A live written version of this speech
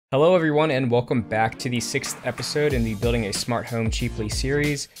Hello everyone and welcome back to the 6th episode in the Building a Smart Home Cheaply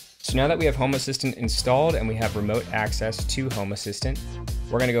series. So now that we have Home Assistant installed and we have remote access to Home Assistant,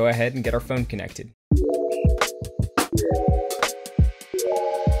 we're going to go ahead and get our phone connected.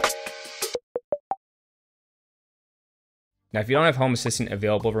 Now if you don't have Home Assistant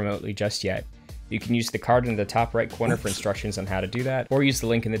available remotely just yet, you can use the card in the top right corner for instructions on how to do that, or use the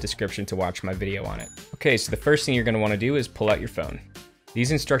link in the description to watch my video on it. Okay, so the first thing you're going to want to do is pull out your phone.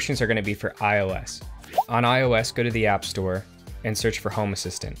 These instructions are going to be for iOS. On iOS, go to the App Store and search for Home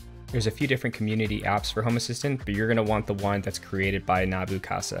Assistant. There's a few different community apps for Home Assistant, but you're going to want the one that's created by Nabu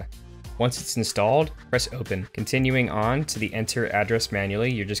Casa. Once it's installed, press open. Continuing on to the enter address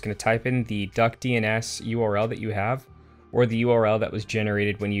manually, you're just going to type in the DuckDNS URL that you have, or the URL that was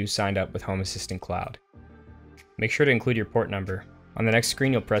generated when you signed up with Home Assistant Cloud. Make sure to include your port number. On the next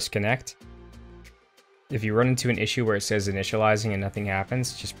screen, you'll press connect. If you run into an issue where it says initializing and nothing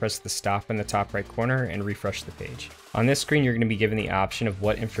happens, just press the stop in the top right corner and refresh the page. On this screen, you're going to be given the option of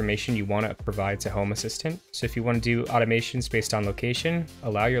what information you want to provide to Home Assistant. So if you want to do automations based on location,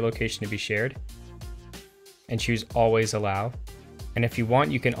 allow your location to be shared and choose always allow. And if you want,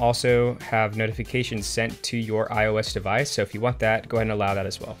 you can also have notifications sent to your iOS device. So if you want that, go ahead and allow that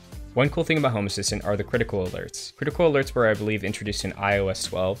as well. One cool thing about Home Assistant are the critical alerts. Critical alerts were, I believe, introduced in iOS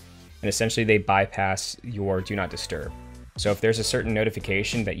 12. And essentially they bypass your do not disturb. So if there's a certain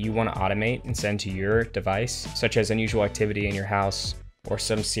notification that you want to automate and send to your device, such as unusual activity in your house or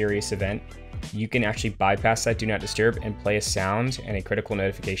some serious event, you can actually bypass that do not disturb and play a sound and a critical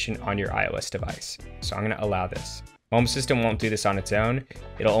notification on your iOS device. So I'm going to allow this. Home Assistant won't do this on its own.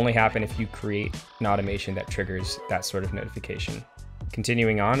 It'll only happen if you create an automation that triggers that sort of notification.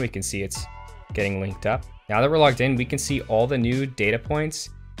 Continuing on, we can see it's getting linked up. Now that we're logged in, we can see all the new data points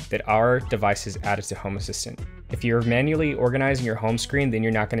that our device has added to Home Assistant. If you're manually organizing your home screen, then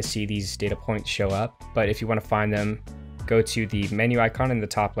you're not going to see these data points show up. But if you want to find them, go to the menu icon in the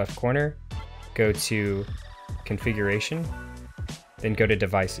top left corner, go to configuration, then go to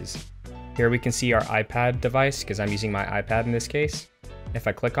devices. Here we can see our iPad device because I'm using my iPad in this case. If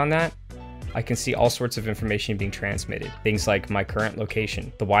I click on that, I can see all sorts of information being transmitted. Things like my current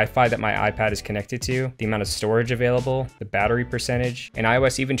location, the Wi-Fi that my iPad is connected to, the amount of storage available, the battery percentage, and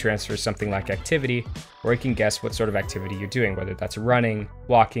iOS even transfers something like activity, where it can guess what sort of activity you're doing, whether that's running,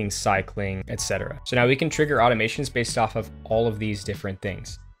 walking, cycling, etc. So now we can trigger automations based off of all of these different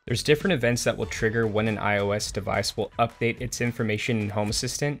things. There's different events that will trigger when an iOS device will update its information in Home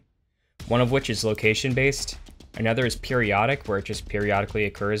Assistant, one of which is location-based. Another is periodic, where it just periodically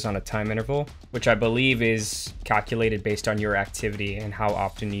occurs on a time interval, which I believe is calculated based on your activity and how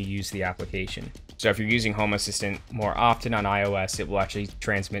often you use the application. So if you're using Home Assistant more often on iOS, it will actually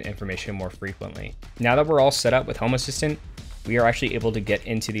transmit information more frequently. Now that we're all set up with Home Assistant, we are actually able to get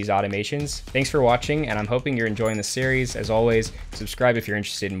into these automations. Thanks for watching, and I'm hoping you're enjoying the series. As always, subscribe if you're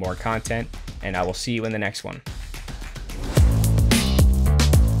interested in more content, and I will see you in the next one.